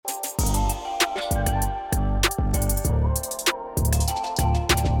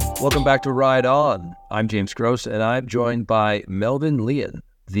Welcome back to Ride On. I'm James Gross, and I'm joined by Melvin Lian,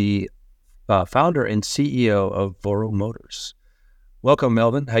 the founder and CEO of Voro Motors. Welcome,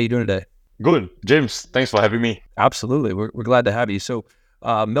 Melvin. How you doing today? Good. James, thanks for having me. Absolutely. We're glad to have you. So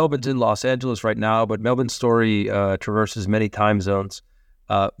Melvin's in Los Angeles right now, but Melvin's story traverses many time zones.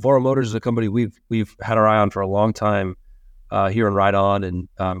 Voro Motors is a company we've had our eye on for a long time here in Ride On, and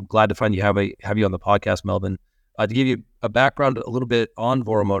I'm glad to find you have you on the podcast, Melvin. To give you a background a little bit on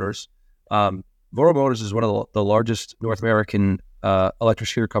Voro Motors, Voro Motors is one of the largest North American electric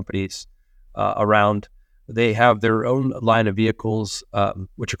scooter companies around. They have their own line of vehicles,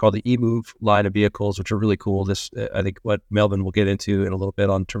 which are called the eMove line of vehicles, which are really cool. This, I think, what Melvin will get into in a little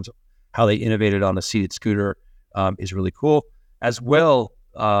bit on terms of how they innovated on a seated scooter is really cool. As well,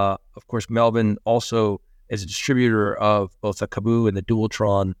 of course, Melvin also is a distributor of both the Kaboo and the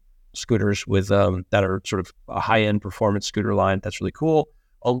Dualtron scooters with that are sort of a high-end performance scooter line. That's really cool,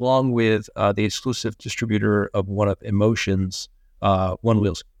 along with the exclusive distributor of one of Emotion's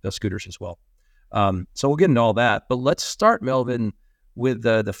one-wheel scooters as well. So we'll get into all that, but let's start, Melvin, with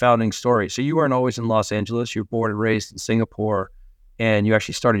the founding story. So you weren't always in Los Angeles. You were born and raised in Singapore, and you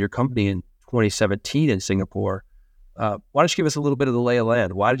actually started your company in 2017 in Singapore. Why don't you give us a little bit of the lay of the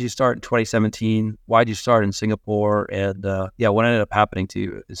land? Why did you start in 2017? Why did you start in Singapore? And what ended up happening to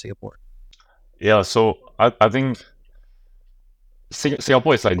you in Singapore? Yeah, so I think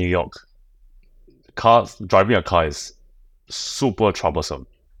Singapore is like New York. Driving a car is super troublesome.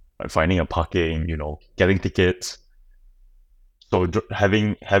 Like finding a parking, getting tickets. So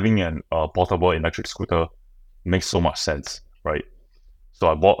having an portable electric scooter makes so much sense, right? So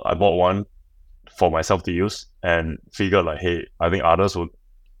I bought one for myself to use and figured like, hey, I think others would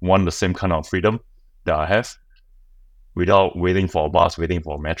want the same kind of freedom that I have without waiting for a bus, waiting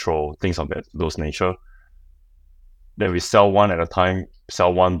for a metro, things of those nature. Then we sell one at a time,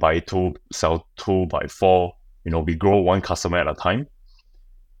 sell one by two, sell two by four. We grow one customer at a time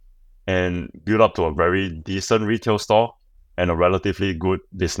and build up to a very decent retail store and a relatively good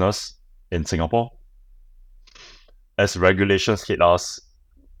business in Singapore. As regulations hit us,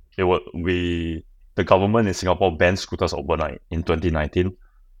 the government in Singapore banned scooters overnight in 2019.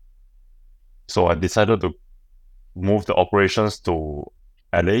 So I decided to move the operations to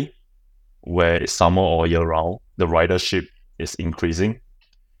LA, where it's summer all year round. The ridership is increasing.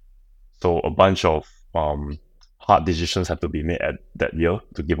 So a bunch of hard decisions have to be made at that year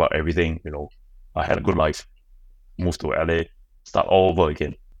to give up everything. I had a good life, moved to LA, start all over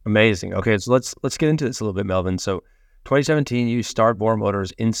again. Amazing. Okay, so let's get into this a little bit, Melvin. So 2017, you start Voro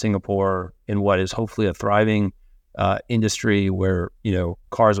Motors in Singapore in what is hopefully a thriving industry where,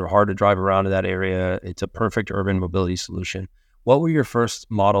 cars are hard to drive around in that area. It's a perfect urban mobility solution. What were your first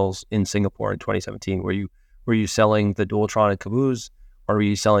models in Singapore in 2017? Were you selling the Dualtron and Kaboos, or were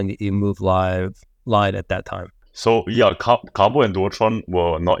you selling the eMove Live line at that time? So yeah, Carbo and Dualtron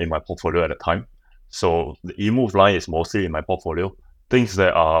were not in my portfolio at the time. So the eMove line is mostly in my portfolio. Things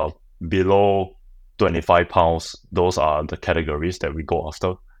that are below 25 pounds, those are the categories that we go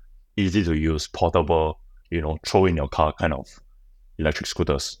after. Easy to use, portable, throw in your car kind of electric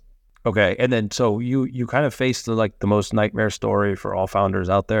scooters. Okay, and then so you kind of faced the most nightmare story for all founders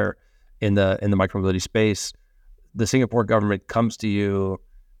out there in the micromobility space. The Singapore government comes to you,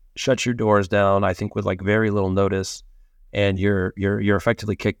 shuts your doors down, I think with very little notice, and you're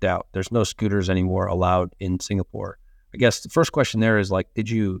effectively kicked out. There's no scooters anymore allowed in Singapore. I guess the first question there is did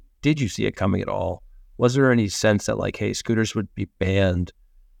you see it coming at all? Was there any sense that hey, scooters would be banned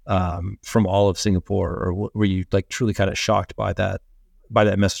from all of Singapore, or were you truly kind of shocked by that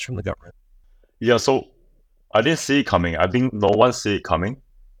message from the government? Yeah, so I didn't see it coming. I think no one see it coming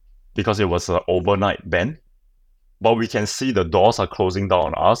because it was an overnight ban. But we can see the doors are closing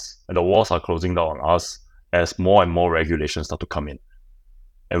down on us and the walls are closing down on us as more and more regulations start to come in.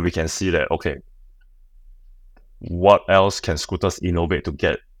 And we can see that, okay, what else can scooters innovate to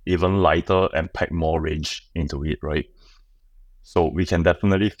get even lighter and pack more range into it, right? So we can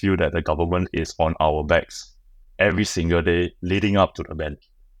definitely feel that the government is on our backs every single day leading up to the ban.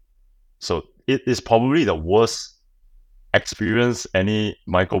 So it is probably the worst experience any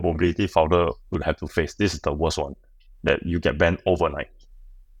micro-mobility founder would have to face. This is the worst one, that you get banned overnight.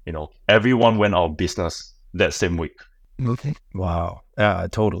 Everyone went out of business that same week. Okay. Wow.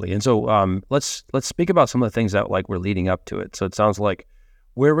 Totally. And so let's speak about some of the things that were leading up to it. So it sounds like,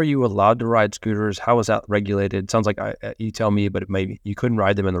 where were you allowed to ride scooters? How was that regulated? It sounds like you tell me, but maybe you couldn't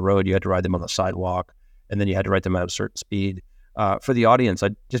ride them in the road. You had to ride them on the sidewalk, and then you had to ride them at a certain speed. For the audience,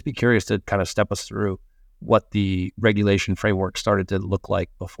 I'd just be curious to kind of step us through what the regulation framework started to look like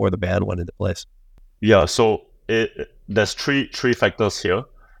before the ban went into place. Yeah, so there's three factors here.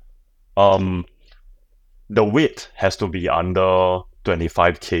 Um, the weight has to be under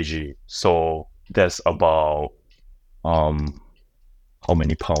 25 kg. So that's about how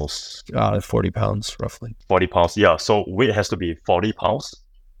many pounds? 40 pounds roughly. 40 pounds. Yeah. So weight has to be 40 pounds.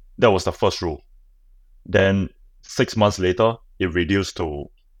 That was the first rule. Then 6 months later, it reduced to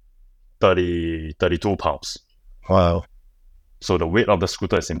 32 pounds. Wow. So the weight of the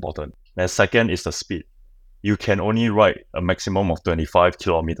scooter is important. And second is the speed. You can only ride a maximum of 25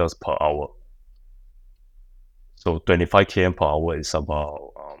 kilometers per hour. So 25 km per hour is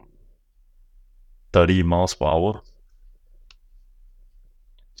about 30 miles per hour.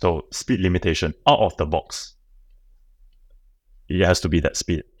 So speed limitation out of the box. It has to be that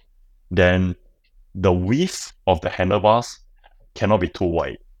speed. Then the width of the handlebars cannot be too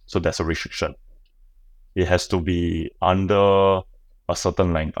wide. So that's a restriction. It has to be under a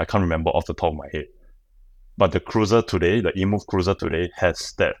certain length. I can't remember off the top of my head. But the Cruiser today, the eMove Cruiser today,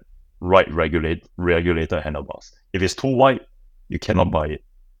 has that right regulator handlebars. If it's too wide, you cannot buy it.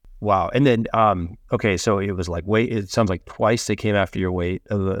 Wow. And then, okay, so it was like weight. It sounds like twice they came after your weight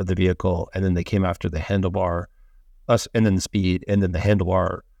of the vehicle, and then they came after the handlebar, and then the speed, and then the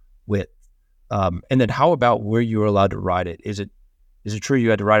handlebar width. And then how about where you were allowed to ride it? Is it true you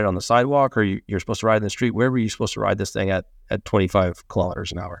had to ride it on the sidewalk, or you're supposed to ride in the street? Where were you supposed to ride this thing at 25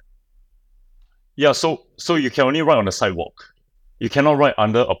 kilometers an hour? Yeah, so you can only ride on the sidewalk. You cannot ride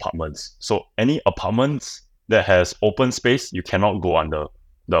under apartments. So any apartments that has open space, you cannot go under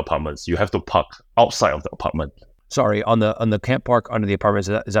the apartments. You have to park outside of the apartment. Sorry, on the can't park under the apartments.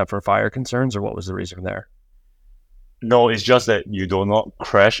 Is that for fire concerns, or what was the reason there? No, it's just that you do not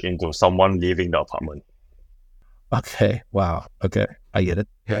crash into someone leaving the apartment. Okay. Wow. Okay. I get it.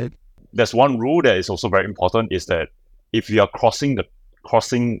 Yeah. There's one rule that is also very important is that if you are crossing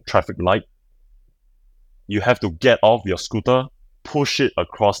traffic light, you have to get off your scooter, push it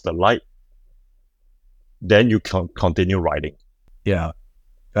across the light, then you can continue riding. Yeah.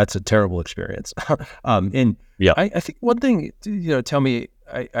 That's a terrible experience. And yeah, I think one thing, tell me,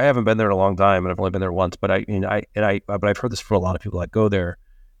 I haven't been there in a long time, and I've only been there once, but but I've heard this from a lot of people that go there,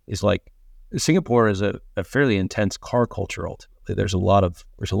 is like Singapore is a fairly intense car culture. Ultimately, there's a lot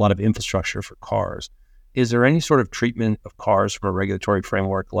of infrastructure for cars. Is there any sort of treatment of cars from a regulatory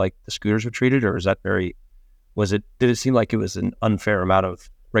framework like the scooters were treated, or is that did it seem like it was an unfair amount of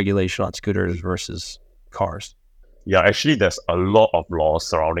regulation on scooters versus cars? Yeah, actually, there's a lot of laws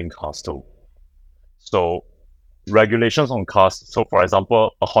surrounding cars too. So regulations on cars. So for example,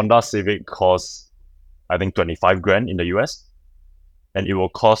 a Honda Civic costs, I think, 25 grand in the US, and it will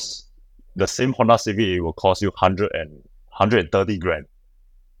cost the same Honda Civic. It will cost you 130 grand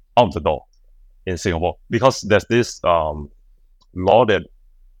out of the door in Singapore, because there's this law that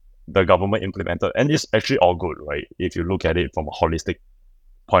the government implemented, and it's actually all good, right? If you look at it from a holistic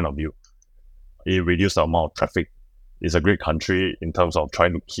point of view, it reduced the amount of traffic. It's a great country in terms of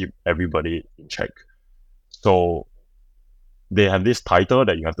trying to keep everybody in check. So they have this title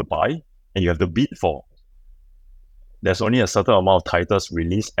that you have to buy and you have to bid for. There's only a certain amount of titles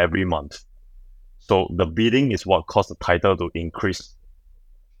released every month. So the bidding is what caused the title to increase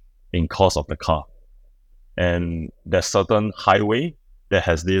in cost of the car. And there's certain highway that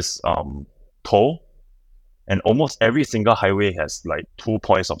has this toll, and almost every single highway has like 2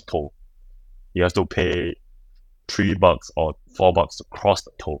 points of toll. You have to pay $3 or $4 to cross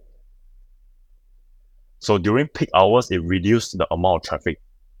the toll. So during peak hours, it reduced the amount of traffic.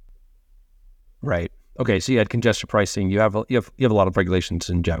 Right. Okay. So you had congestion pricing. You have a lot of regulations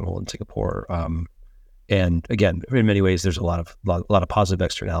in general in Singapore. And again, in many ways, there's a lot of positive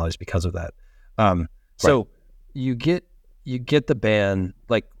externalities because of that. So right. you get the ban.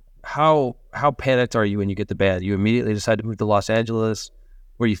 Like, how panicked are you when you get the ban? You immediately decide to move to Los Angeles.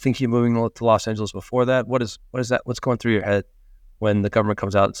 Were you thinking of moving to Los Angeles before that? What is that? What's going through your head when the government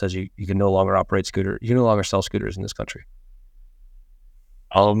comes out and says you can no longer operate scooter, you can no longer sell scooters in this country?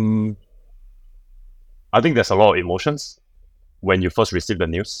 I think there's a lot of emotions when you first receive the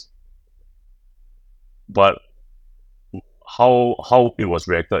news. But how it was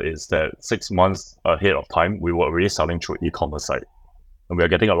reacted is that 6 months ahead of time, we were already selling through e-commerce site, and we are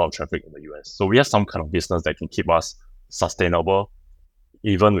getting a lot of traffic in the US. So we have some kind of business that can keep us sustainable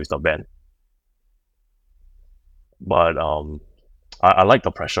even with the ban. But I like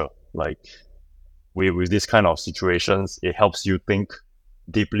the pressure. Like with this kind of situations, it helps you think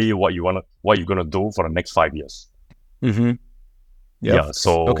deeply what you're gonna do for the next 5 years. Mm-hmm. Yep. Yeah.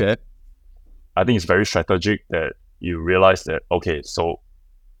 So okay. I think it's very strategic that you realize that, okay, so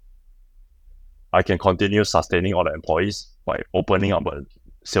I can continue sustaining all the employees by opening up a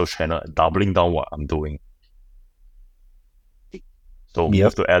sales channel, doubling down what I'm doing. So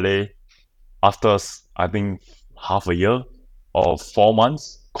move to LA, after I think half a year or 4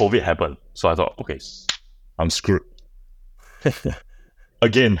 months, COVID happened. So I thought, okay, I'm screwed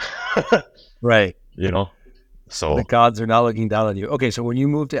again. Right. So The gods are not looking down on you. Okay, so when you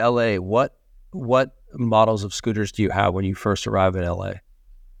moved to LA, what models of scooters do you have when you first arrive in LA?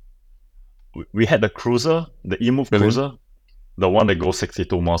 we had the Cruiser, the eMove Mhm. Cruiser, the one that goes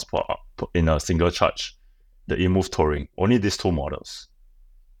 62 miles per hour in a single charge, the eMove Touring. Only these two models.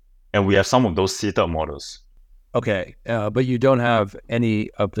 And we have some of those seated models. Okay, but you don't have any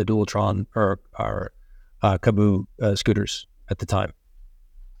of the Dualtron or Kaboo scooters at the time.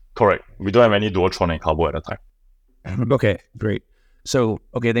 Correct. We don't have any Dualtron and Carbo at the time. Okay, great. So,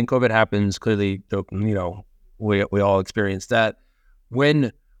 okay, then COVID happens. Clearly, we all experienced that.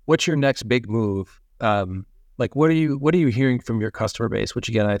 What's your next big move? Like, what are you hearing from your customer base? Which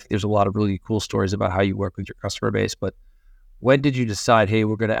again, I think there's a lot of really cool stories about how you work with your customer base. But when did you decide, hey,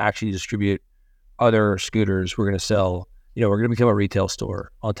 we're going to actually distribute other scooters? We're going to sell. We're going to become a retail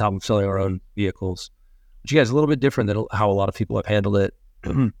store on top of selling our own vehicles. Which, you guys, a little bit different than how a lot of people have handled it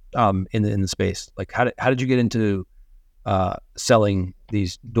in the space. Like, how did you get into selling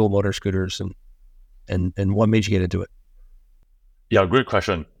these dual motor scooters, and what made you get into it? Yeah, great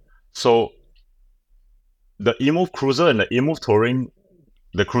question. So the eMove Cruiser and the eMove Touring,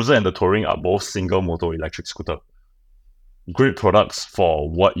 the Cruiser and the Touring are both single motor electric scooter. Great products for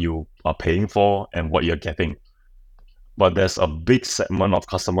what you are paying for and what you're getting. But there's a big segment of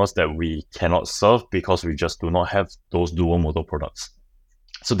customers that we cannot serve because we just do not have those dual motor products.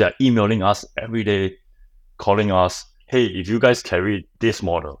 So they're emailing us every day, calling us, hey, if you guys carry this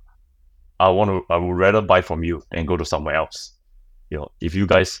model, I would rather buy from you than go to somewhere else. If you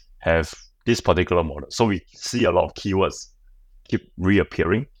guys have this particular model. So we see a lot of keywords keep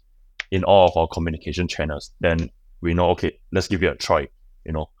reappearing in all of our communication channels. Then we know, okay, let's give it a try.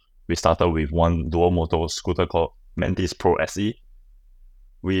 We started with one dual motor scooter called Mantis Pro SE.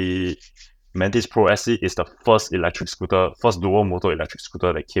 Mantis Pro SE is the first dual motor electric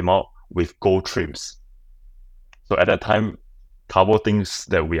scooter that came out with gold trims. So at that time, Carbo thinks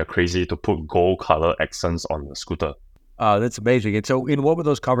that we are crazy to put gold color accents on the scooter. That's amazing. And so, what were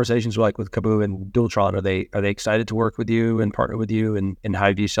those conversations like with Kaboo and Dualtron? Are they excited to work with you and partner with you? And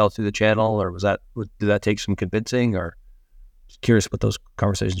how do you sell through the channel, or did that take some convincing? Or just curious what those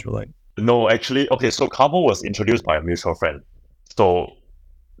conversations were like. No, actually, okay. So Carbo was introduced by a mutual friend. So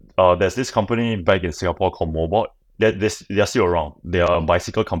there's this company back in Singapore called Mobot. They're still around. They are a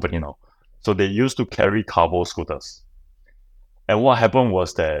bicycle company now. So they used to carry Carbo scooters. And what happened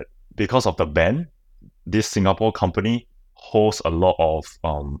was that because of the ban, this Singapore company holds a lot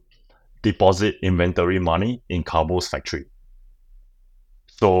of deposit inventory money in Carbo's factory.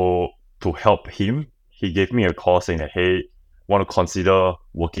 So to help him, he gave me a call saying that, hey, want to consider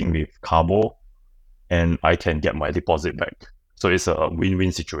working with Carbo and I can get my deposit back. So it's a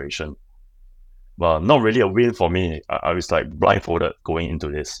win-win situation. But not really a win for me. I was like blindfolded going into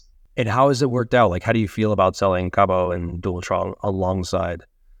this. And how has it worked out? Like, how do you feel about selling Cabo and Dualtron alongside,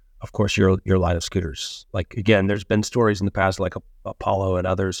 of course, your line of scooters? Like, again, there's been stories in the past, like Apollo and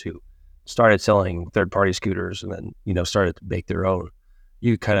others who started selling third-party scooters and then, started to make their own.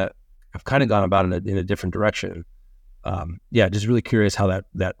 You have gone about it in a different direction. Just really curious how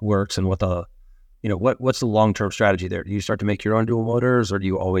that works and what's the long-term strategy there? Do you start to make your own dual motors, or do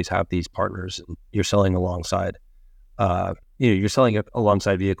you always have these partners and you're selling alongside? You're selling it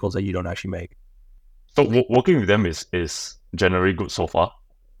alongside vehicles that you don't actually make. So working with them is generally good so far.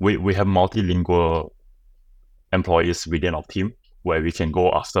 We have multilingual employees within our team where we can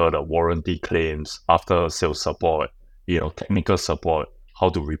go after the warranty claims, after sales support, technical support, how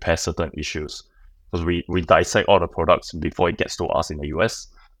to repair certain issues. Because we dissect all the products before it gets to us in the US.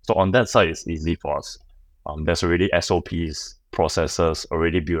 So on that side, it's easy for us. There's already SOPs, processes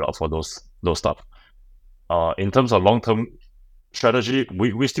already built up for those stuff. In terms of long-term strategy,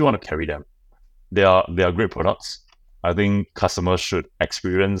 we still want to carry them. They are great products. I think customers should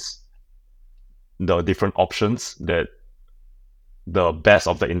experience the different options that the best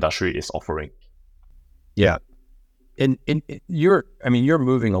of the industry is offering. Yeah. And you're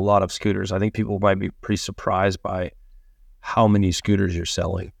moving a lot of scooters. I think people might be pretty surprised by how many scooters you're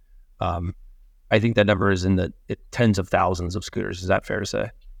selling. I think that number is in the tens of thousands of scooters. Is that fair to say?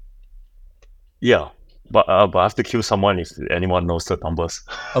 Yeah. But I have to kill someone if anyone knows the numbers.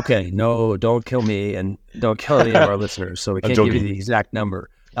 Okay, no, don't kill me and don't kill any of our listeners. So we can't give you the exact number.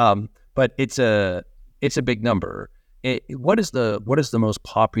 But it's a big number. What is the most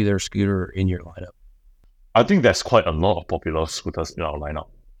popular scooter in your lineup? I think there's quite a lot of popular scooters in our lineup.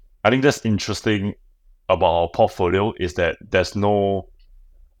 I think that's interesting about our portfolio is that there's no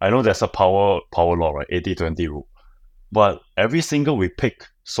I know there's a power law, right? 80-20 rule. But every single we pick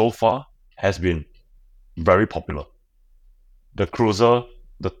so far has been very popular. The Cruiser,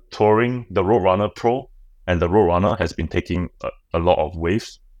 the Touring, the Roadrunner Pro, and the Roadrunner has been taking a lot of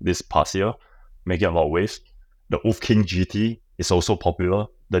waves this past year, making a lot of waves. The Wolf King GT is also popular.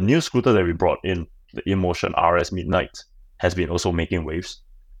 The new scooter that we brought in, the InMotion RS Midnight, has been also making waves.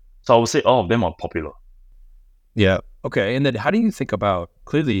 So I would say all of them are popular. Yeah. Okay. And then how do you think about,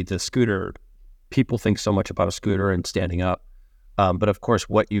 clearly the scooter, people think so much about a scooter and standing up. But of course,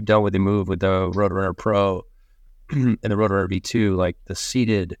 what you've done with the move with the Roadrunner Pro and the Roadrunner V2, like the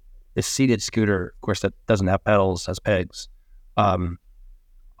seated scooter, of course, that doesn't have pedals, has pegs.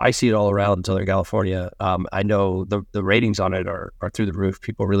 I see it all around in Southern California. I know the ratings on it are through the roof.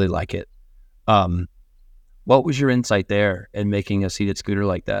 People really like it. What was your insight there in making a seated scooter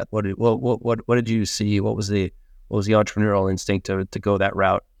like that? What did you see? What was the entrepreneurial instinct to go that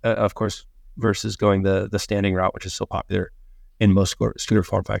route? Of course, versus going the standing route, which is so popular in most scooter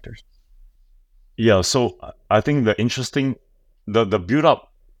form factors. Yeah, so I think the build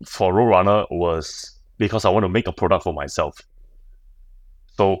up for Roadrunner was because I want to make a product for myself.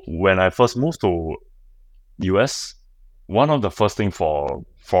 So when I first moved to US, one of the first thing for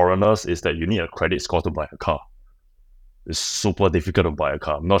foreigners is that you need a credit score to buy a car. It's super difficult to buy a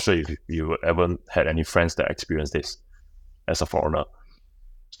car. I'm not sure if you ever had any friends that experienced this as a foreigner.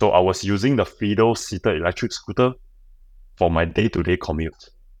 So I was using the Fido seated electric scooter for my day-to-day commute.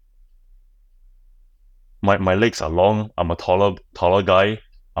 My legs are long. I'm a taller guy.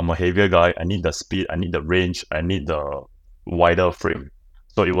 I'm a heavier guy. I need the speed. I need the range. I need the wider frame.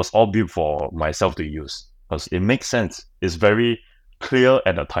 So it was all built for myself to use because it makes sense. It's very clear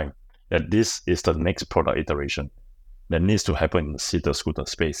at the time that this is the next product iteration that needs to happen in the seated scooter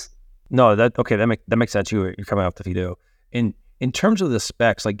space. No, that makes sense. You're coming off the video. In terms of the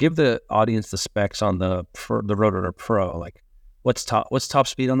specs, like give the audience the specs on the Roadrunner Pro. Like, what's top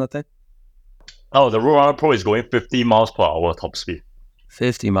speed on that thing? Oh, the Roadrunner Pro is going 50 miles per hour top speed.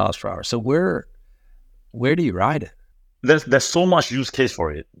 50 miles per hour. So where do you ride it? There's so much use case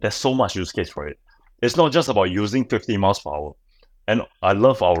for it. It's not just about using 50 miles per hour. And I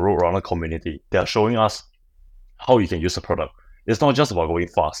love our Roadrunner community. They are showing us how you can use the product. It's not just about going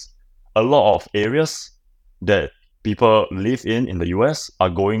fast. A lot of areas that people live in the US are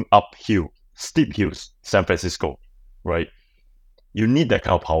going uphill, steep hills, San Francisco, right? You need that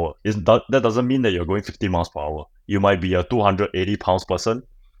kind of power. That doesn't mean that you're going 50 miles per hour. You might be a 280 pounds person.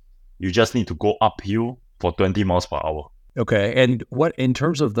 You just need to go uphill for 20 miles per hour. Okay. And what, in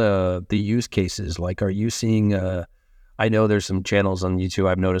terms of the use cases, like, are you seeing, I know there's some channels on YouTube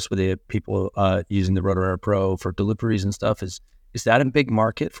I've noticed with the people using the Roadrunner Pro for deliveries and stuff. Is that a big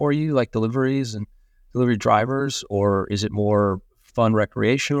market for you, like deliveries and delivery drivers, or is it more fun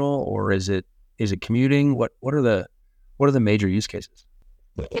recreational, or is it commuting? What are the major use cases?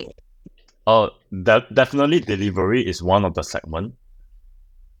 That definitely delivery is one of the segment,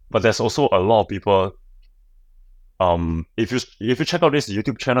 but there's also a lot of people. If you check out this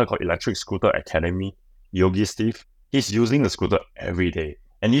YouTube channel called Electric Scooter Academy, Yogi Steve, he's using the scooter every day,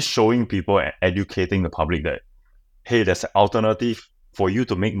 and he's showing people and educating the public that, hey, there's an alternative for you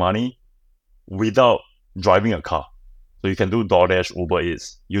to make money without driving a car. So you can do DoorDash, Uber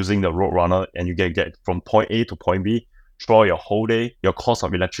Eats using the Roadrunner, and you can get from point A to point B throughout your whole day. Your cost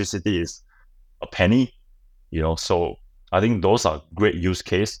of electricity is a penny, So I think those are great use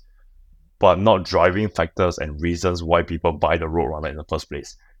case, but not driving factors and reasons why people buy the Roadrunner in the first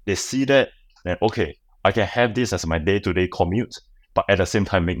place. They see that, and okay, I can have this as my day-to-day commute, but at the same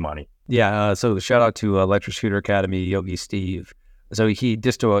time make money. Yeah. So shout out to Electric Scooter Academy, Yogi Steve. So he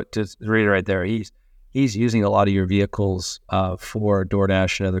just to reiterate there, he's using a lot of your vehicles for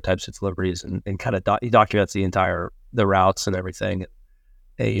DoorDash and other types of deliveries, and kind of he documents the routes and everything.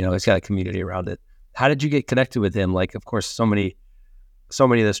 He's got a community around it. How did you get connected with him? Like, of course, so many of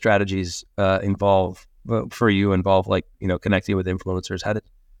the strategies involve like, connecting with influencers.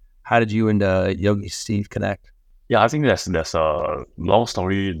 How did you and Yogi Steve connect? Yeah, I think there's a long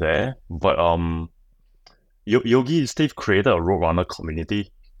story there, but Yogi Steve created a Roadrunner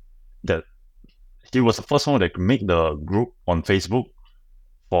community that he was the first one that made the group on Facebook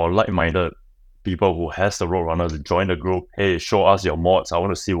for like-minded people who has the Roadrunner to join the group. Hey, show us your mods. I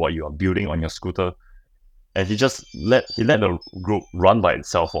want to see what you are building on your scooter. And he just let the group run by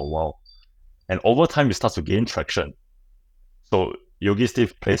itself for a while. And over time, it starts to gain traction. So Yogi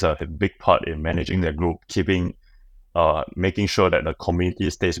Steve plays a big part in managing the group, making sure that the community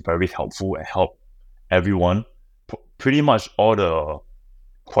stays very helpful and help everyone. Pretty much all the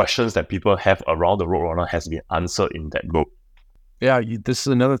questions that people have around the Roadrunner has been answered in that group. Yeah, this is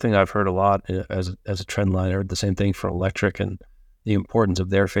another thing I've heard a lot as a trend line. I heard the same thing for electric and the importance of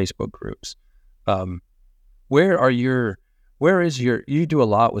their Facebook groups. Um, where are your, where is your, you do a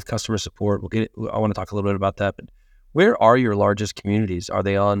lot with customer support. I want to talk a little bit about that, but where are your largest communities? Are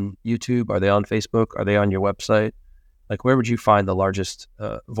they on YouTube? Are they on Facebook? Are they on your website? Like, where would you find the largest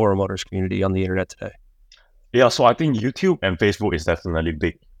Voro Motors community on the internet today? Yeah, so I think YouTube and Facebook is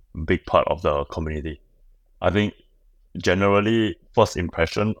definitely big part of the community. I think generally first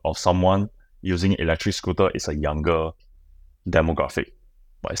impression of someone using electric scooter is a younger demographic,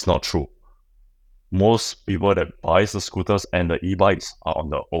 but it's not true. Most people that buys the scooters and the e-bikes are on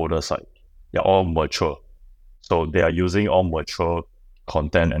the older side. They're all mature. So they are using all mature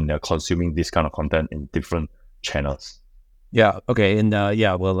content and they're consuming this kind of content in different channels. Yeah. Okay. And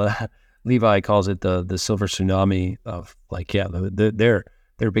yeah, well, Levi calls it the silver tsunami of like, yeah,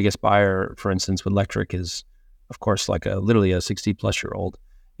 their biggest buyer, for instance, with electric is, of course, like literally a 60+ year old.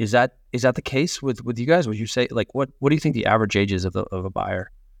 Is that the case with you guys? Would you say like what do you think the average age is of a buyer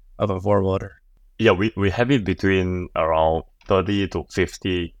of a Voro motor? Yeah, we have it between around 30 to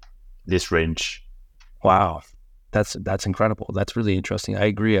 50, this range. Wow, that's incredible. That's really interesting. I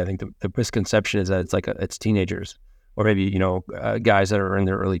agree. I think the misconception is that it's like it's teenagers or maybe guys that are in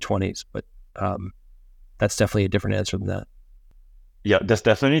their early 20s, but that's definitely a different answer than that. Yeah, there's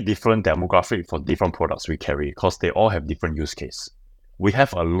definitely different demographic for different products we carry because they all have different use case. We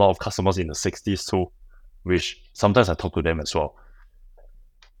have a lot of customers in the 60s too, which sometimes I talk to them as well.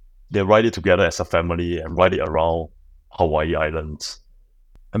 They ride it together as a family and ride it around Hawaii Islands.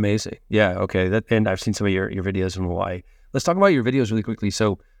 Amazing. Yeah. Okay. And I've seen some of your videos in Hawaii. Let's talk about your videos really quickly.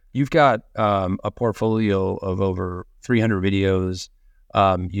 So you've got a portfolio of over 300 videos.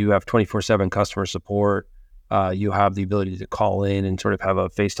 You have 24/7 customer support. You have the ability to call in and sort of have a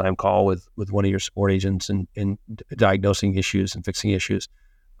FaceTime call with one of your support agents and diagnosing issues and fixing issues.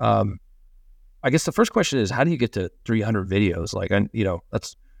 I guess the first question is, how do you get to 300 videos? Like,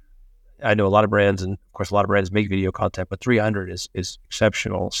 I know a lot of brands, and of course, a lot of brands make video content, but 300 is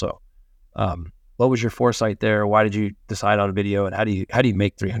exceptional. So, what was your foresight there? Why did you decide on a video, and how do you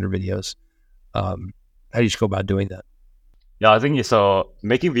make 300 videos? How do you just go about doing that? Yeah, I think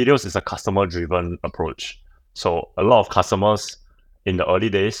making videos is a customer driven approach. So a lot of customers in the early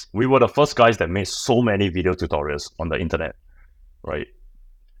days, we were the first guys that made so many video tutorials on the internet, right?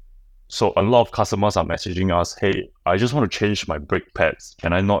 So a lot of customers are messaging us, hey, I just want to change my brake pads.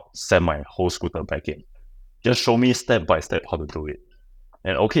 Can I not send my whole scooter back in? Just show me step by step how to do it.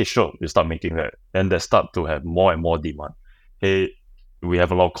 And okay, sure, we start making that. Then they start to have more and more demand. Hey, we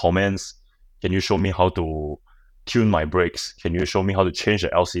have a lot of comments. Can you show me how to tune my brakes? Can you show me how to change the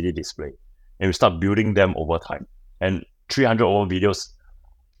LCD display? And we start building them over time. And 300 over videos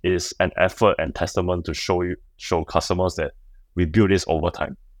is an effort and testament to show customers that we build this over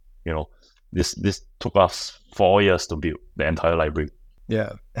time. This took us 4 years to build the entire library.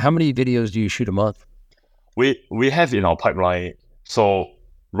 Yeah. How many videos do you shoot a month? We have in our pipeline. So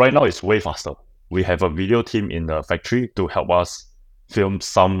right now it's way faster. We have a video team in the factory to help us film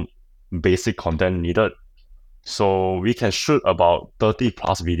some basic content needed. So we can shoot about 30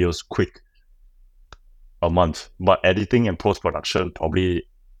 plus videos quick a month. But editing and post-production, probably,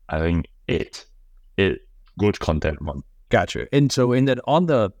 I think, eight good content a month. Gotcha. And so on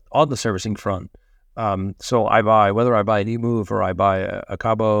the servicing front, so whether I buy an eMove or I buy a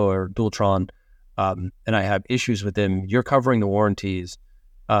Cabo or Dualtron, and I have issues with them, you're covering the warranties.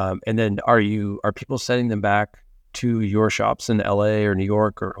 And then are people sending them back to your shops in LA or New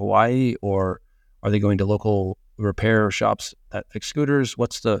York or Hawaii, or are they going to local repair shops that fix scooters?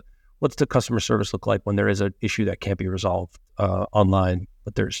 What's the customer service look like when there is an issue that can't be resolved online,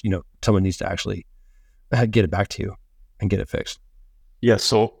 but there's someone needs to actually get it back to you and get it fixed? Yeah,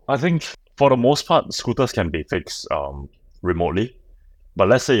 so I think for the most part, scooters can be fixed remotely. But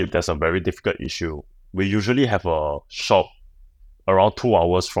let's say if there's a very difficult issue, we usually have a shop around 2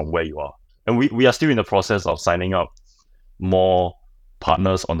 hours from where you are. And we are still in the process of signing up more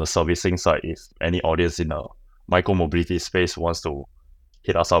partners on the servicing side. If any audience in the micro-mobility space wants to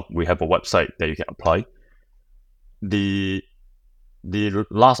hit us up, we have a website that you can apply. The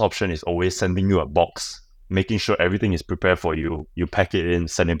last option is always sending you a box, making sure everything is prepared for you. You pack it in,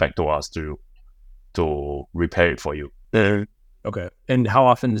 send it back to us to repair it for you. Okay. And how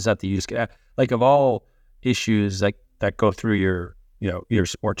often is that the use case? Like, of all issues like that go through your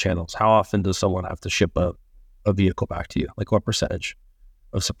support channels, how often does someone have to ship a vehicle back to you? Like, what percentage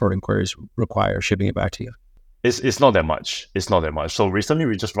of support inquiries require shipping it back to you? It's not that much. It's not that much. So recently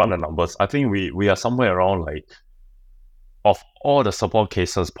we just run the numbers. I think we are somewhere around, like, of all the support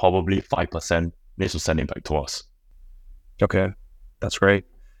cases, probably 5% needs to send it back to us. Okay. That's great.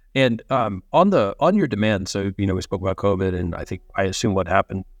 And on your demand, so we spoke about COVID, and I assume what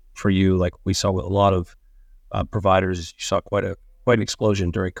happened for you, like we saw with a lot of providers, you saw quite an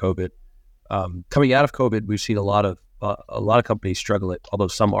explosion during COVID. Coming out of COVID, we've seen a lot of companies struggling. Although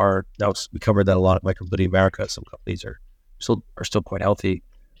some are now, we covered that a lot at Micromobility America. Some companies are still quite healthy,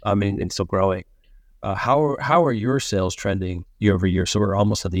 and still growing. How are your sales trending year over year? So we're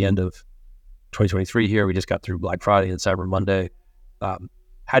almost at the end of 2023 here. We just got through Black Friday and Cyber Monday.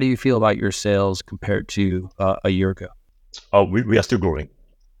 How do you feel about your sales compared to a year ago? We are still growing.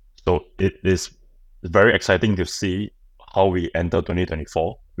 So it is very exciting to see how we enter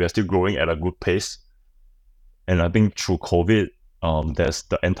 2024. We are still growing at a good pace. And I think through COVID,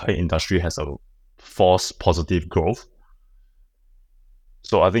 the entire industry has a false positive growth.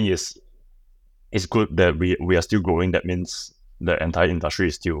 So I think it's good that we are still growing. That means the entire industry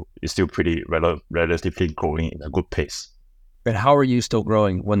is still pretty relatively growing in a good pace. And how are you still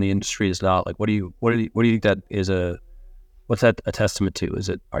growing when the industry is not? Like, what do you think that is what's that a testament to?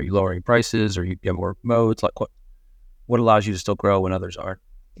 Are you lowering prices, or you get more modes? Like, what allows you to still grow when others aren't?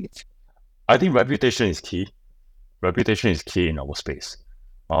 I think reputation is key. Reputation is key in our space.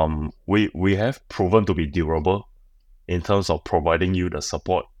 We have proven to be durable in terms of providing you the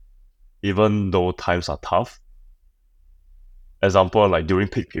support, even though times are tough. Example, like during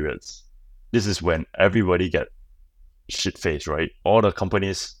peak periods, this is when everybody get shit-faced, right? All the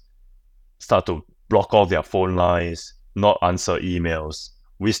companies start to block off their phone lines, not answer emails.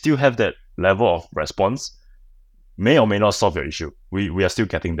 We still have that level of response. May or may not solve your issue. We are still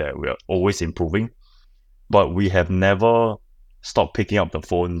getting there. We are always improving. But we have never stopped picking up the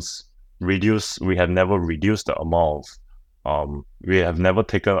phones. We have never reduced the amount of we have never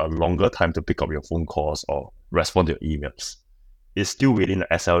taken a longer time to pick up your phone calls or respond to your emails. It's still within the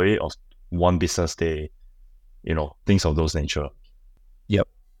SLA of one business day, things of those nature. Yep.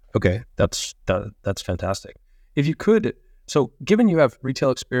 Okay. That's fantastic. If you could, so given you have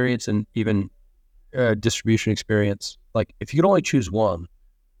retail experience and even distribution experience, like if you could only choose one,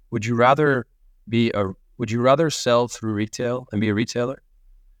 would you rather sell through retail and be a retailer,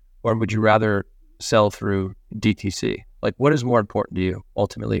 or would you rather sell through DTC? Like, what is more important to you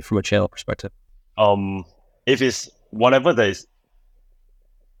ultimately from a channel perspective? If it's whatever that is,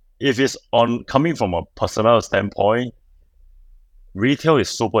 if it's on coming from a personal standpoint, retail is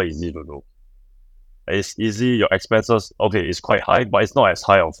super easy to do. It's easy. Your expenses, okay, it's quite high, but it's not as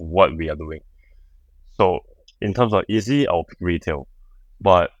high of what we are doing. So in terms of easy, I'll pick retail.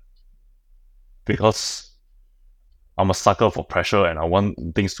 But because I'm a sucker for pressure and I want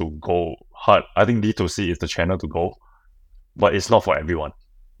things to go hard, I think D2C is the channel to go. But it's not for everyone.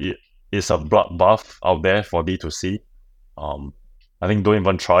 It's a bloodbath out there for D2C. I think don't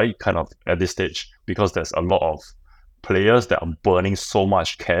even try kind of at this stage, because there's a lot of players that are burning so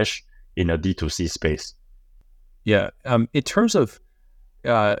much cash in a D2C space. Yeah. In terms of,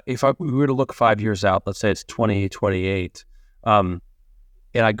 if we were to look 5 years out, let's say it's 2028, and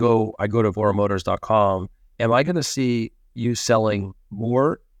I go to voromotors.com, am I going to see you selling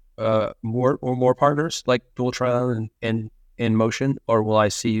more partners like Dual Trial and Motion, or will I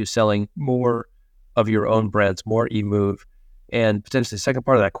see you selling more of your own brands, more eMove? And potentially the second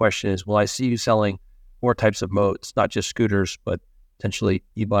part of that question is, will I see you selling more types of modes, not just scooters, but potentially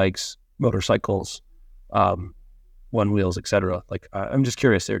e-bikes, motorcycles, one wheels, etc.? Like, I'm just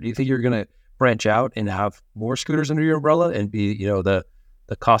curious there. Do you think you're going to branch out and have more scooters under your umbrella and be, the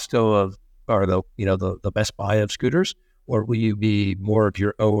Costco of, or the Best Buy of scooters, or will you be more of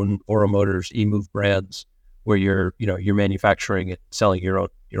your own Voro Motors eMove brands, where you're manufacturing and selling your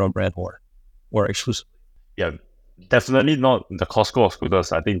own brand more exclusively? Yeah, definitely not the Costco of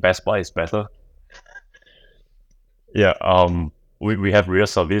scooters. I think Best Buy is better. Yeah, we have real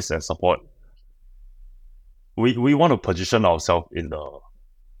service and support. We want to position ourselves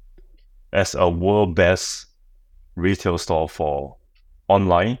as a world best retail store for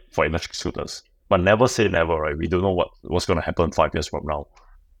online for electric scooters. But never say never, right? We don't know what's going to happen 5 years from now.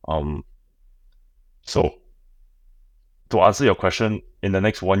 So to answer your question, in the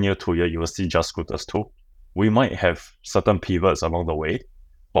next 1 year, 2 year, you will see just scooters too. We might have certain pivots along the way,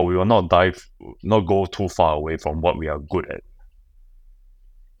 but we will not go too far away from what we are good at.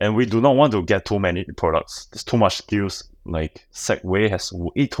 And we do not want to get too many products. There's too much SKUs. Like Segway has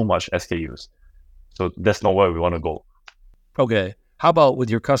way too much SKUs. So that's not where we want to go. Okay. How about with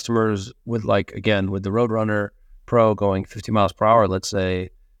your customers, with the Roadrunner Pro going 50 miles per hour, let's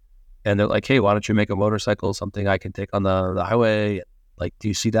say, and they're like, hey, why don't you make a motorcycle something I can take on the highway? Like, do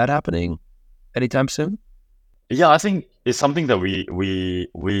you see that happening anytime soon? Yeah, I think it's something that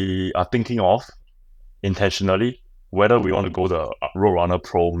we are thinking of intentionally. whether we want to go the Roadrunner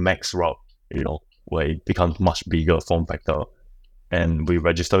Pro Max route, where it becomes much bigger form factor, and we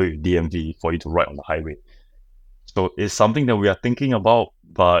register with DMV for you to ride on the highway. So it's something that we are thinking about,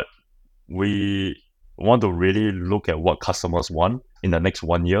 but we want to really look at what customers want in the next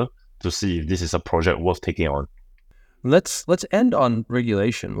 1 year to see if this is a project worth taking on. Let's end on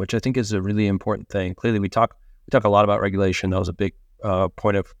regulation, which I think is a really important thing. Clearly, we talk a lot about regulation. That was a big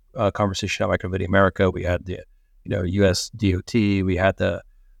point of conversation at Microvid America. We had the U.S. DOT. We had the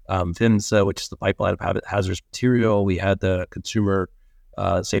PHMSA, which is the Pipeline of Hazardous Material. We had the Consumer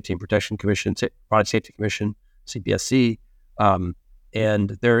Safety and Protection Commission, Product Safety Commission, CPSC.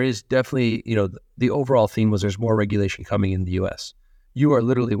 And there is definitely, the overall theme was there's more regulation coming in the U.S. You are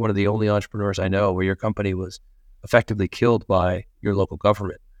literally one of the only entrepreneurs I know where your company was effectively killed by your local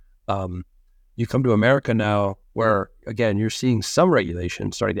government. You come to America now where, again, you're seeing some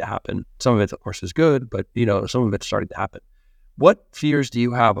regulation starting to happen. Some of it, of course, is good, but, some of it's starting to happen. What fears do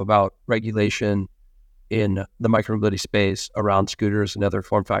you have about regulation in the micromobility space around scooters and other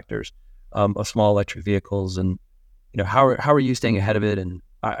form factors of small electric vehicles? And, how are you staying ahead of it? And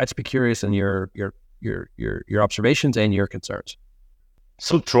I'd just be curious in your observations and your concerns.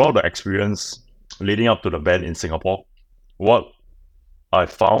 So throughout the experience leading up to the ban in Singapore, what I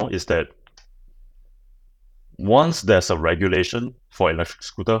found is that once there's a regulation for electric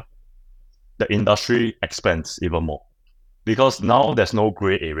scooter, the industry expands even more. Because now there's no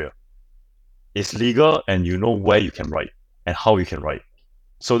gray area. It's legal and you know where you can ride and how you can ride.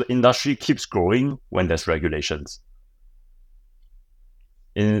 So the industry keeps growing when there's regulations.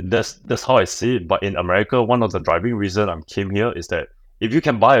 That's how I see it. But in America, one of the driving reasons I came here is that if you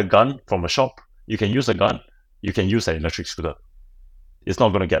can buy a gun from a shop, you can use a gun, you can use an electric scooter. It's not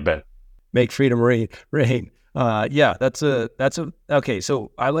going to get banned. Make freedom reign. Yeah, that's okay.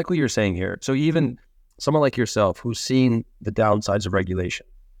 So I like what you're saying here. So even someone like yourself who's seen the downsides of regulation,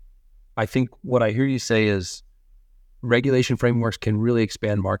 I think what I hear you say is regulation frameworks can really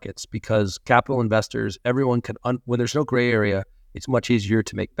expand markets because capital investors, everyone can, when there's no gray area, it's much easier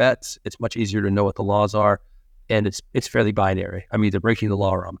to make bets. It's much easier to know what the laws are. And it's fairly binary. I'm either breaking the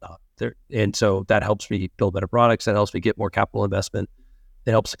law or I'm not. And so that helps me build better products. That helps me get more capital investment.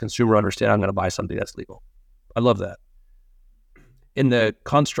 It helps the consumer understand I'm going to buy something that's legal. I love that. In the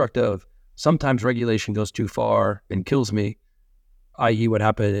construct of sometimes regulation goes too far and kills me, i.e. what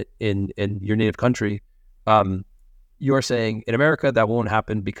happened in your native country, you're saying in America that won't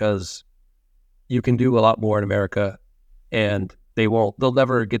happen because you can do a lot more in America and they'll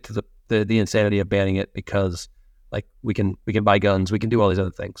never get to the insanity of banning it because like we can buy guns, we can do all these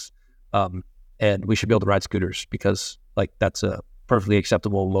other things. And we should be able to ride scooters because like that's a perfectly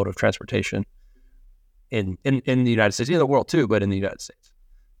acceptable mode of transportation in the United States, in the world too, but in the United States.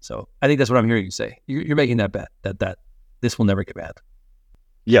 So I think that's what I'm hearing you say. You're making that bet that this will never get banned.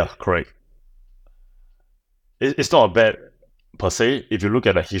 Yeah, correct. It's not a bet per se. If you look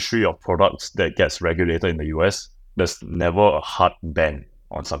at the history of products that gets regulated in the US, there's never a hard ban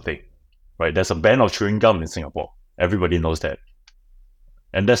on something, right? There's a ban of chewing gum in Singapore. Everybody knows that.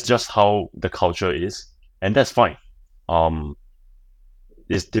 And that's just how the culture is. And that's fine.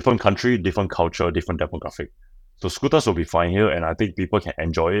 It's different country, different culture, different demographic. So scooters will be fine here, and I think people can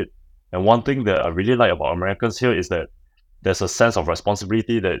enjoy it. And one thing that I really like about Americans here is that there's a sense of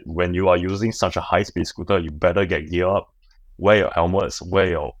responsibility that when you are using such a high-speed scooter, you better get gear up, wear your helmets, wear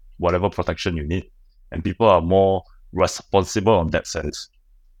your whatever protection you need. And people are more responsible in that sense.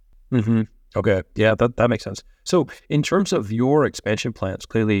 Mm-hmm. Okay. Yeah, that makes sense. So in terms of your expansion plans,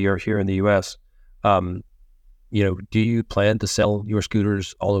 clearly you're here in the US. Do you plan to sell your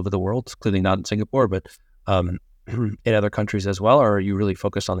scooters all over the world? Clearly not in Singapore, but in other countries as well, or are you really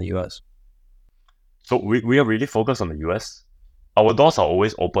focused on the US? So we are really focused on the US. Our doors are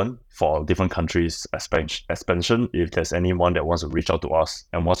always open for different countries' expansion. If there's anyone that wants to reach out to us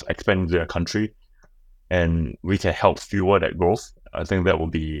and wants to expand their country, and we can help fuel that growth, I think that will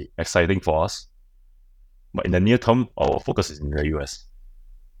be exciting for us. But in the near term, our focus is in the US.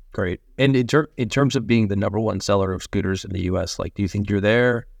 Great. And in terms of being the number one seller of scooters in the US, like, do you think you're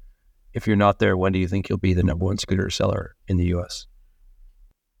there? If you're not there, when do you think you'll be the number one scooter seller in the US?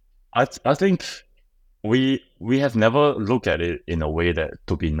 I think we have never looked at it in a way that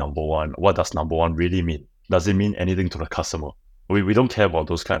to be number one. What does number one really mean? Does it mean anything to the customer? We don't care about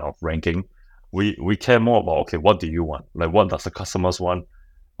those kind of ranking. We care more about, okay, what do you want? Like, what does the customers want?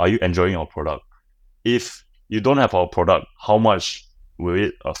 Are you enjoying our product? If you don't have our product, how much will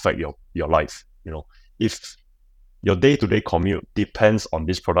it affect your life? If your day-to-day commute depends on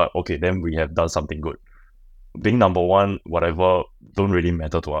this product, okay, then we have done something good. Being number one, whatever, don't really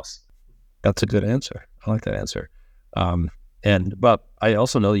matter to us. That's a good answer. I like that answer. But I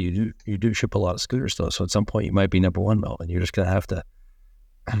also know you do ship a lot of scooters though. So at some point you might be number one, Melvin. You're just gonna have to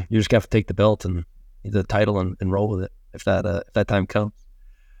take the belt and the title and roll with it if that time comes.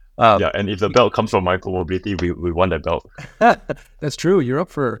 Yeah, and if the belt comes from micromobility, we won that belt. That's true. You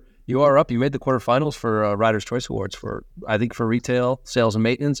are up. You made the quarterfinals for Riders' Choice Awards for retail, sales and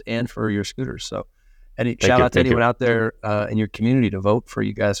maintenance, and for your scooters. So, shout out to anyone out there in your community to vote for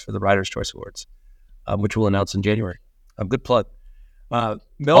you guys for the Riders' Choice Awards, which we'll announce in January. Good plug. Melvin,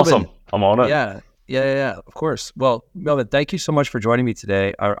 awesome. I'm honored. Yeah. Of course. Well, Melvin, thank you so much for joining me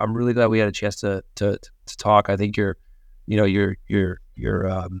today. I'm really glad we had a chance to talk. I think your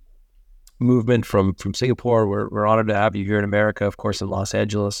movement from Singapore. We're honored to have you here in America, of course, in Los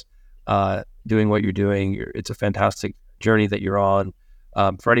Angeles, doing what you're doing. It's a fantastic journey that you're on.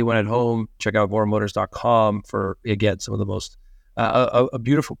 For anyone at home, check out voromotors.com for, again, some of the most, a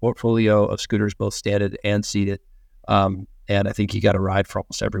beautiful portfolio of scooters, both standard and seated. And I think you got a ride for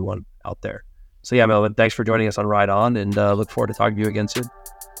almost everyone out there. So yeah, Melvin, thanks for joining us on Ride On, and look forward to talking to you again soon.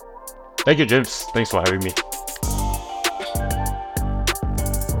 Thank you, James. Thanks for having me.